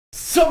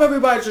Sup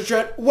everybody, it's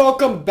richxad.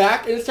 Welcome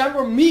back, and it's time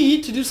for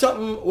me to do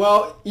something,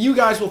 well, you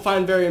guys will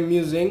find very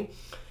amusing.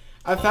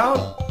 I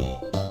found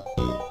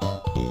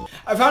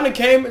a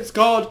game, it's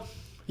called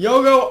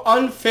Yogo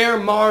Unfair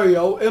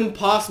Mario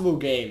Impossible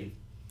Game.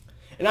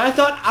 And I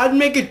thought I'd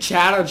make a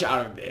challenge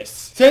out of this.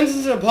 Since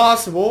it's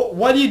impossible,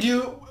 what do you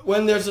do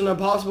when there's an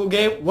impossible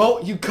game? Well,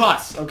 you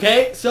cuss,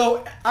 okay?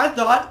 So I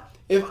thought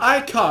if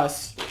I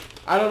cuss,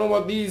 I don't know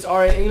what these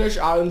are in English,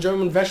 in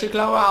German,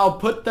 Wäscheklaue,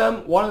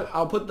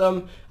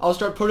 I'll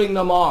start putting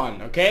them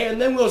on, okay? And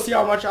then we'll see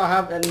how much I'll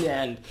have in the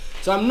end.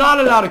 So I'm not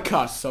allowed to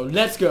cuss, so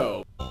let's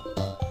go.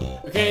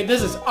 Okay,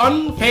 this is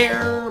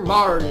Unfair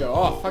Mario.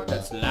 Oh, fuck,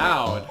 that's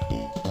loud.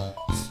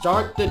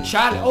 Start the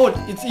challenge. Oh,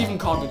 it's even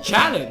called the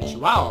challenge.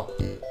 Wow.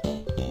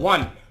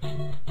 1.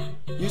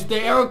 Use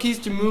the arrow keys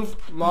to move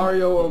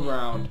Mario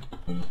around.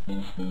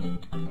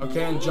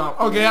 Okay, and jump.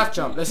 Okay, that's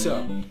jump. Let's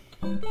go.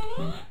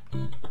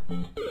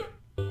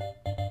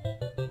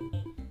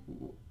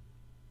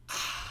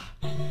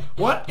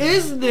 What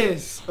is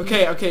this?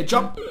 Okay,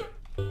 jump.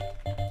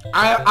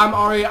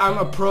 I'm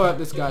a pro at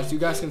this, guys. You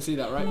guys can see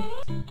that, right?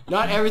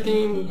 Not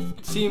everything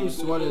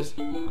seems what is.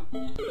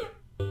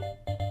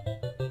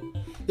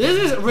 This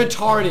is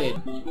retarded.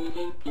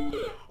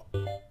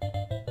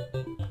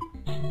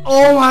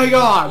 Oh my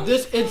god,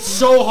 it's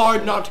so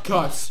hard not to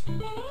cuss.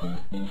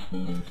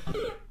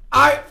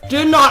 I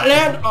did not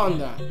land on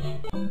that.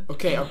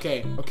 Okay.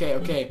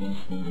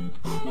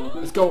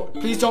 Let's go.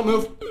 Please don't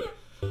move.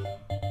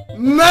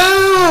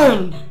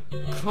 Man!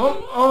 Come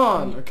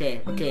on.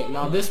 Okay.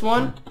 Now this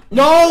one.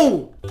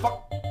 No!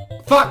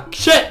 Fuck!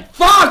 Shit!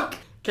 Fuck!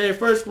 Okay,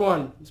 first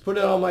one. Let's put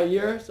it on my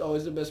ear. It's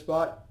always the best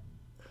spot.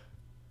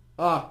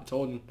 Ah, it's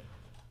holding.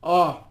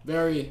 Oh,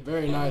 very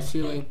nice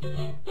feeling.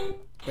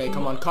 Okay,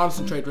 come on.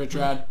 Concentrate,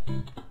 richxad.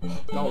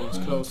 That one was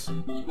close.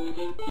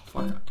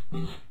 Fuck.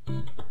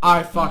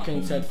 I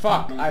fucking said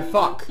fuck. I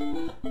fuck.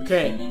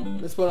 Okay,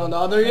 let's put it on the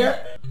other ear.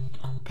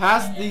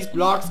 Pass these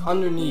blocks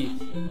underneath.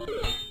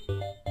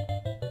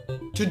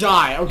 To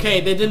die. Okay,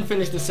 they didn't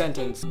finish the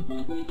sentence.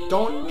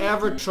 Don't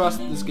ever trust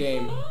this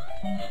game.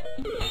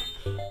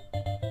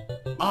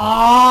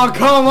 Oh,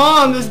 come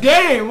on, this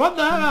game. What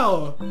the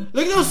hell?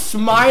 Look at those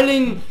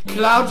smiling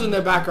clouds in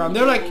the background.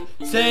 They're like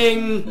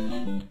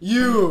saying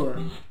you.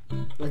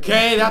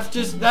 Okay, that's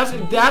just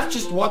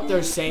what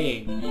they're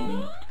saying.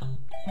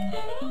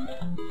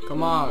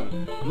 Come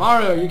on.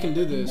 Mario, you can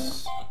do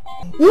this.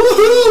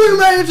 Woohoo! We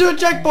made it to a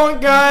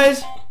checkpoint,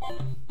 guys.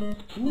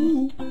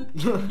 Woo.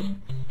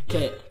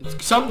 Okay,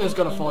 something's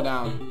gonna fall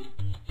down.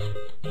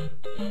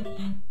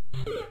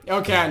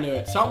 Okay, I knew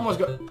it. Something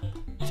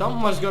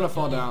was gonna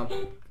fall down.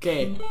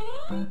 Okay.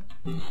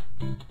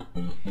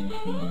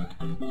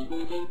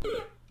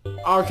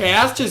 Okay,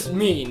 that's just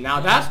mean. Now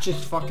that's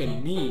just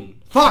fucking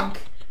mean. Fuck!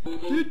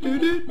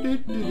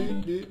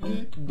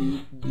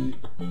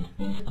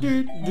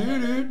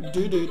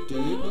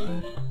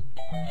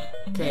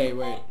 Okay,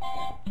 wait.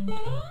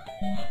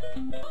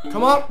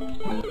 Come on!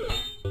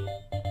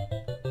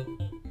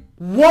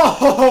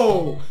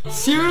 Whoa!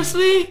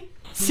 Seriously?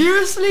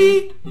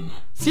 Seriously?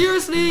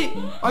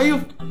 Are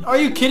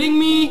you kidding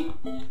me?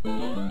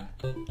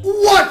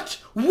 What?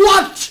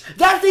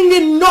 That thing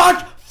did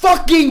not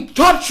fucking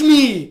touch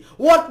me!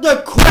 What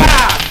the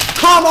crap?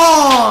 Come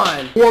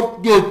on!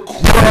 What the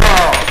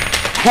crap?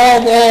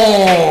 Come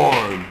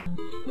on!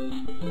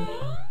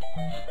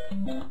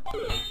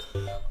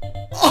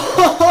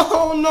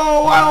 Oh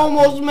no, I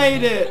almost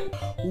made it!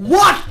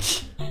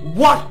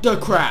 What the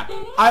crap?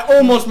 I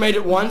almost made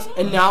it once,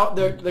 and now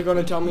they're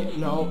gonna tell me,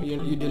 no, you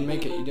didn't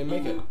make it,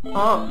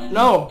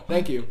 no,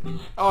 thank you.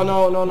 Oh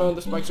no,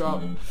 the spikes are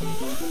out.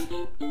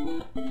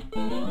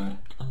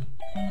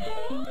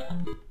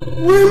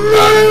 We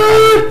made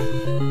it!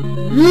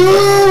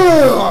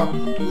 Yeah!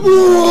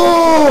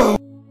 Whoa!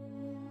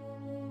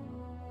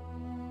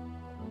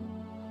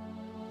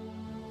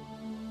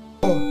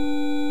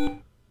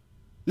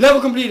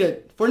 Level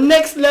completed for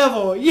next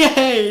level.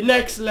 Yay,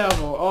 next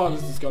level. Oh,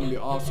 this is gonna be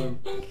awesome.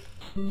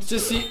 Let's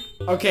just see.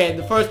 Okay,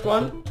 the first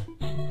one.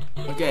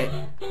 Okay.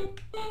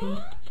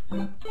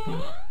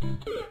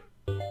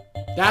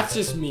 That's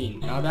just mean.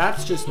 Now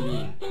that's just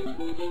mean.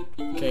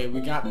 Okay,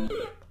 we got.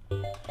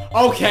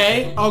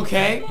 Okay.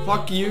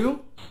 Fuck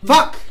you.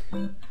 Fuck!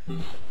 And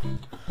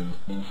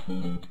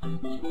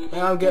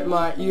I'll get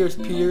my ears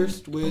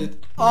pierced with.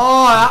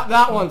 Oh,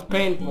 that one's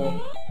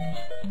painful.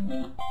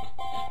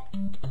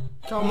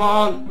 Come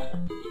on.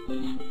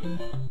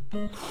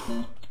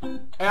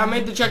 Hey, I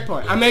made the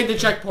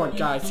checkpoint,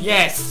 guys.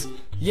 Yes.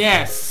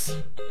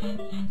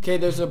 Okay,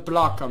 there's a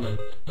block coming.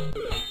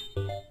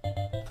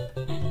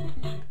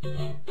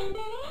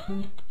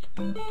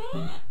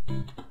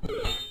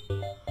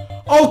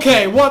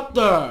 Okay, what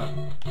the?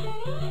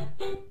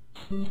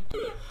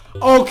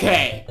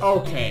 Okay.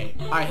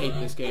 I hate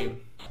this game.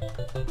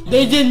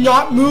 They did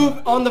not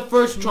move on the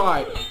first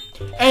try.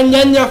 And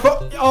then they're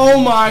oh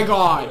my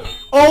god!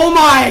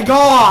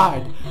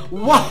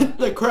 What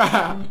the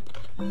crap?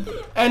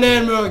 And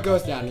then it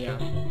goes down, yeah.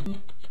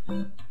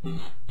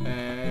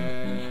 And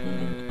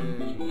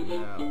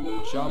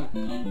jump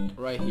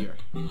right here.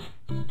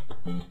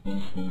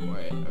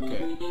 Wait,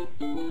 okay.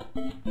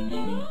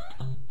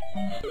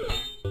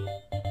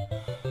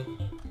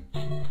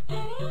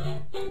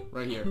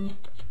 Right here.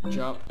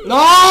 Jump.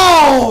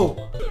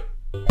 No!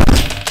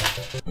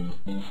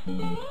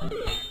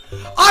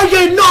 I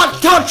did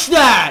not touch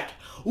that!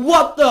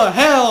 What the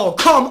hell?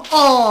 Come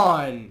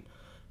on!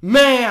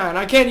 Man,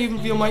 I can't even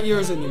feel my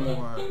ears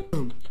anymore.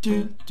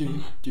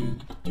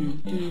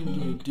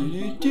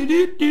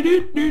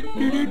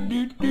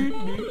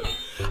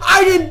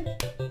 I didn't...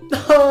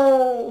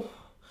 No!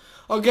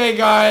 Okay,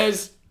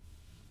 guys.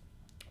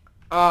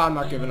 I'm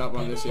not giving up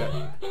on this yet.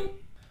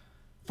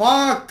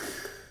 Fuck!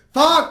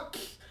 Fuck!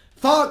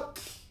 Fuck!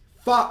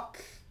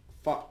 Fuck!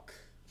 Fuck.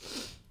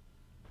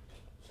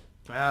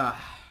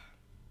 Ah.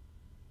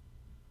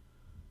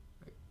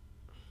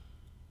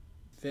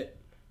 Fit.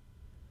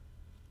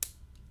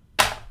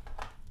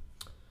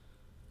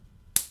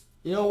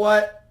 You know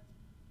what?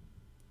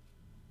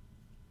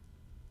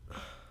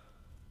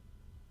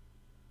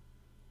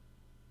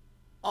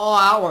 Oh,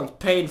 that one's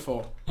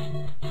painful.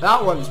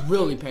 That one's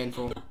really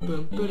painful.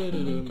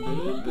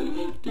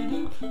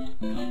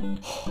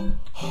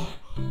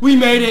 We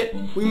made it!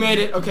 We made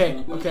it!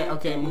 Okay, okay,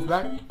 okay, move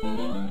back.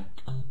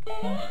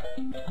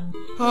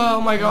 Oh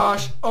my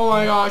gosh, oh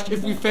my gosh,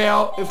 if we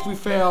fail,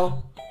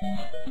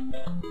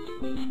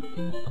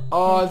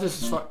 Oh,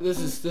 this is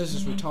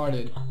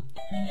retarded.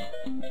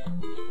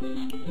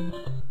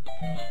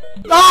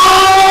 No!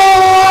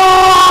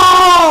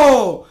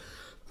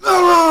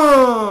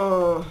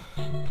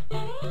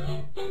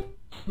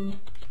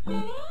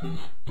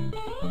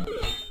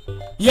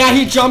 Yeah,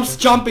 he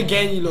jump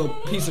again, you little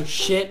piece of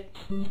shit.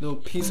 Little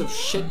piece of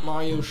shit,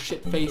 Mario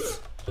shit face.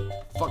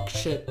 Fuck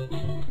shit.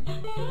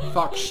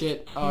 Fuck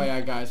shit. Oh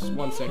yeah, guys,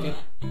 1 second.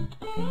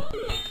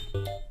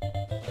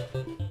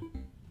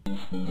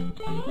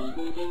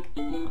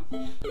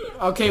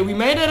 Okay, we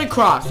made it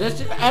across.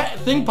 Let's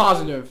think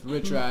positive,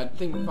 richxad.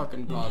 Think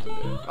fucking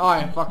positive. Oh,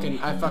 I fucking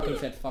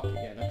said fuck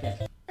again.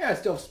 Okay. Yeah, I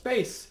still have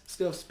space.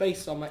 Still have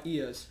space on my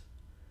ears.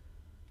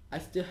 I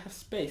still have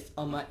space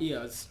on my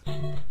ears.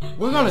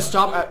 We're gonna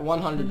stop at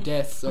 100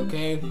 deaths,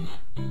 okay?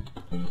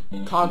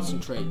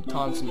 Concentrate,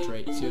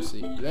 concentrate.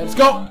 Seriously. Let's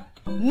go!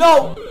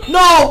 No!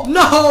 No!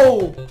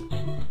 No!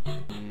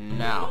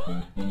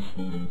 Now.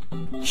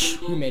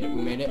 We made it,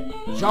 we made it.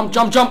 Jump,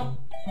 jump, jump!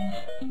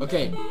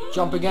 Okay,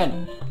 jump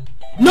again.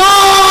 No!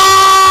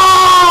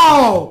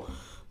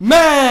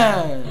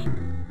 Man!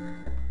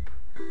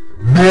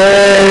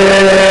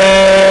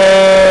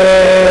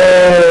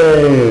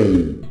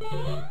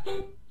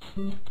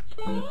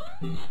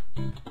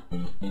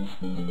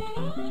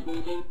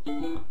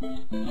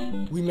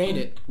 We made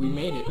it. We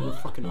made it. We're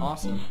fucking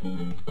awesome.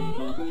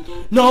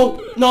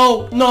 No!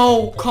 No!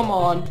 No! Come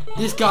on.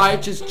 This guy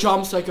just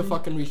jumps like a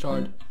fucking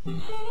retard.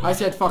 I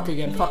said fuck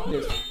again. Fuck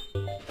this.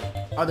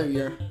 Other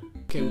ear.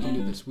 Okay, we can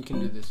do this. We can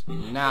do this.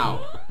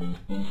 Now.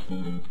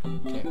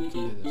 Okay, we can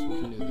do this. We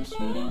can do this.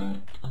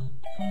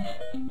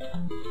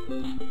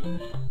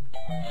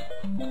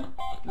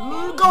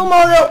 Go,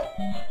 Mario!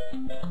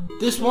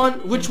 This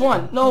one? Which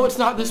one? No, it's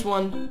not this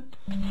one.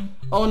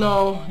 Oh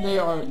no, they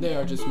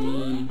are just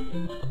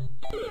mean.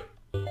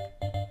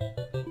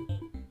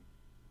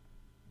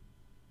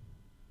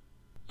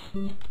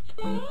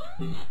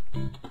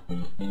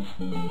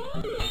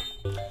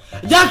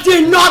 That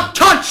did not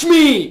touch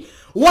me!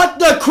 What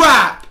the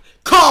crap?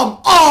 Come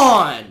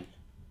on!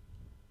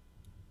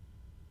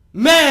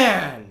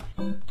 Man!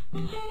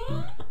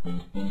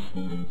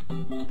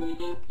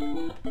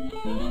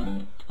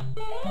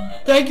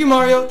 Thank you,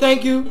 Mario.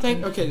 Thank you.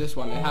 Okay, this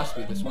one. It has to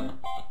be this one.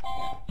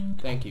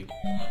 Thank you.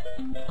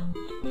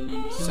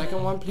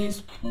 Second one,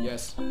 please.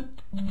 Yes.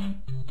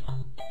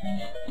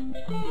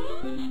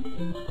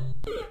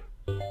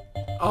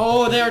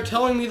 Oh, they are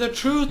telling me the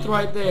truth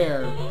right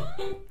there.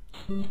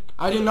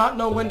 I do not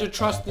know when to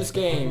trust this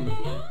game.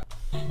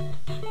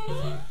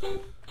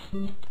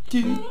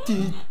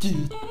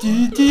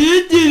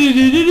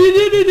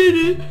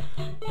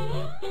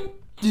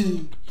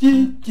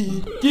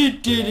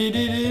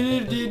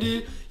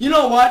 You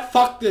know what?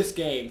 Fuck this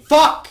game.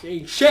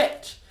 Fucking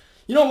shit.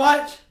 You know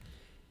what?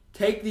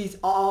 Take these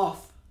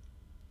off.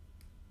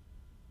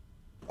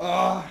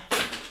 I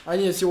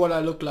need to see what I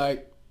look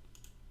like.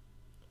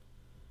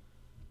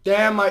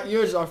 Damn, my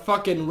ears are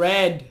fucking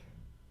red.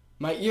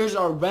 My ears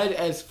are red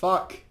as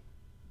fuck.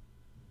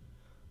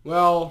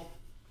 Well,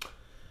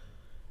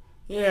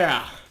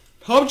 yeah.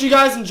 Hope you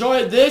guys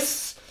enjoyed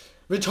this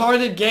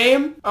retarded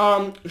game.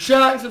 Share,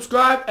 like,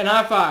 subscribe, and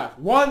high five.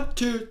 1,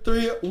 2,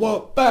 3,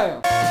 whoa,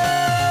 bam.